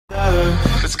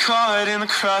caught in the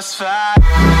crossfire.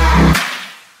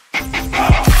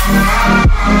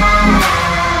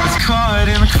 It's caught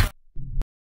in the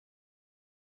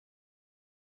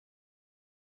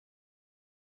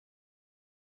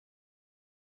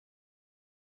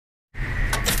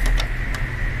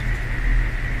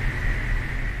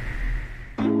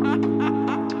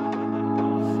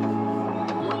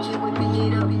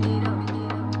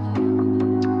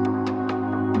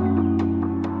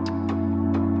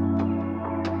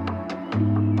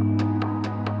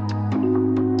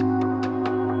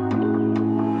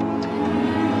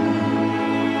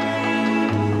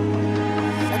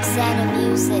Auxano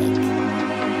music.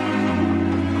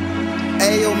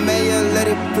 Ayo, Mayor, let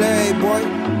it play, boy.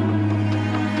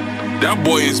 That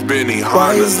boy is benihana.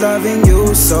 Why is loving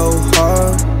you so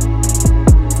hard?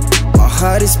 My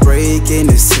heart is breaking,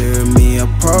 it's tearing me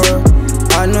apart.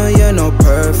 I know you're not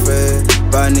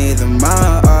perfect, but neither am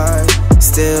I.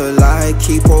 Still, I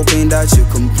keep hoping that you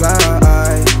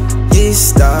comply. You're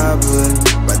stubborn,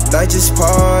 but that's just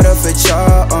part of a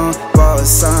charm. But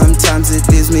sometimes it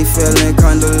leaves me feeling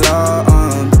kinda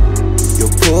lost. You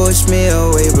push me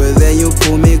away, but then you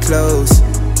pull me close.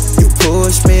 You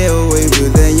push me away,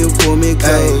 but then you pull me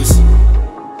close. Ay.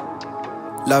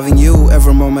 Loving you,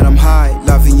 every moment I'm high.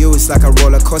 Loving you, it's like a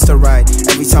roller coaster ride.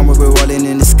 Every time we're rolling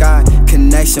in the sky.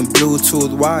 Connection,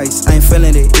 Bluetooth wise. I ain't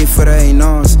feeling it if it ain't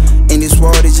ours. In this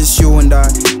world, it's just you and I.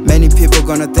 Many people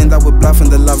gonna think that we're bluffing.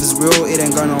 The love is real, it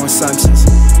ain't got no assumptions.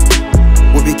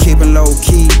 We'll be keeping low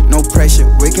key, no pressure,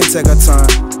 we can take our time.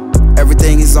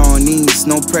 Everything is on knees,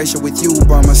 no pressure with you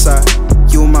by my side.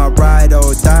 You my ride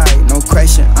or die, no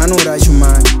question, I know that you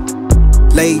mine.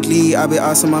 Lately, I've been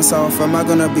asking myself, am I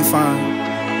gonna be fine?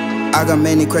 I got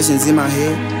many questions in my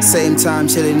head, same time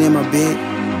chilling in my bed.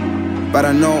 But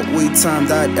I know with time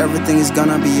that everything is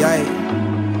gonna be aight.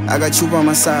 I got you by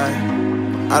my side,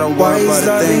 I don't worry about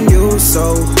a thing. Why is loving you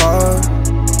so hard?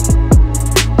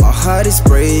 My heart is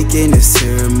breaking, it's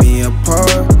tearing me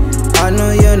apart. I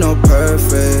know you're not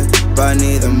perfect, but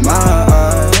neither am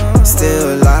I.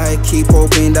 Still, I keep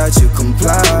hoping that you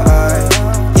comply.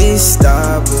 You're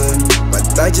stubborn, but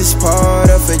that's just part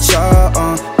of a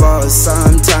charm. But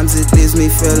sometimes it leaves me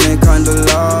feeling kinda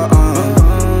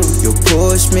lost. You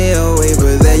push me away,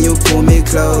 but then you pull me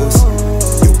close.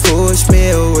 You push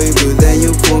me away, but then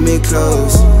you pull me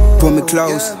close.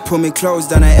 Pull me close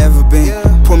than I ever been.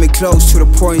 Pull me close to the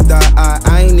point that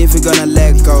I ain't even gonna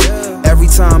let go. Every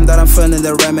time that I'm feeling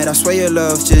the remedy, I swear your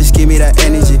love just give me that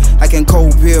energy. I can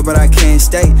cope here, but I can't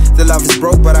stay. The love is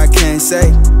broke, but I can't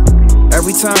say.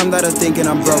 Every time that I'm thinking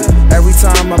I'm broke, every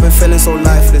time I've been feeling so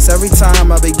lifeless, every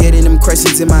time I've been getting them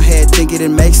questions in my head, thinking it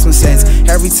makes no sense.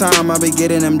 Every time I've been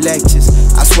getting them lectures,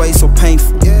 I swear it's so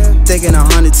painful. Thinking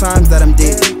 100 times that I'm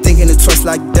dead, thinking to trust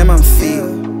like them I'm feel.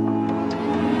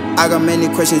 I got many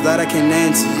questions that I can't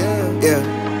answer.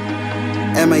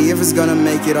 Am I even gonna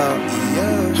make it out?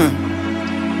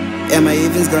 Am I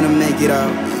even gonna make it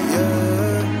out?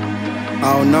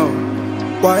 I don't know.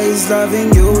 Why is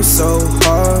loving you so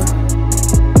hard?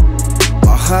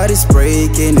 My heart is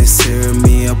breaking, it's tearing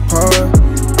me apart.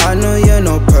 I know you're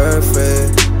not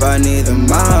perfect, but neither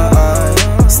am I.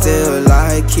 Still,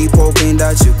 I keep hoping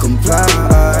that you comply.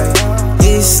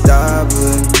 You're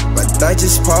stubborn, but that's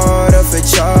just part of a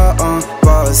charm.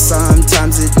 But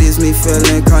sometimes it leaves me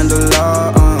feeling kinda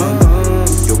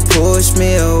lost. You push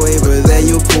me away, but then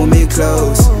you pull me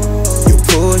close. You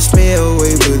push me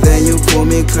away, but then you pull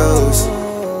me close.